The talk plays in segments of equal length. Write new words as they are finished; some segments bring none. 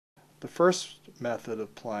The first method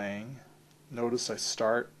of playing, notice I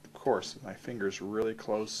start, of course, my finger's really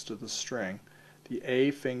close to the string. The A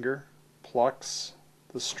finger plucks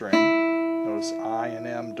the string. Notice I and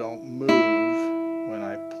M don't move when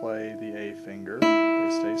I play the A finger. They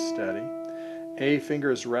stay steady. A finger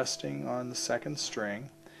is resting on the second string.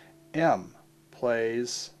 M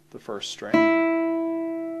plays the first string.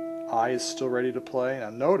 I is still ready to play. Now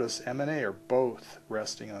notice M and A are both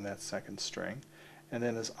resting on that second string. And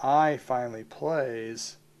then as I finally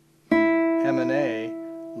plays, M and A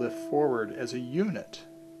lift forward as a unit.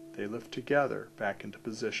 They lift together back into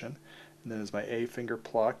position. And then as my A finger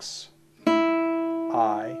plucks,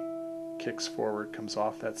 I kicks forward, comes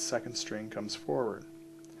off that second string, comes forward.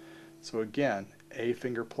 So again, A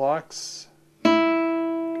finger plucks,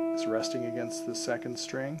 is resting against the second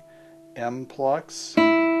string. M plucks,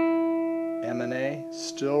 M and A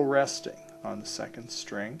still resting on the second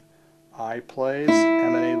string. I plays,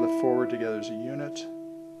 M and A lift forward together as a unit.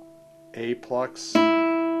 A plucks,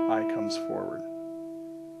 I comes forward.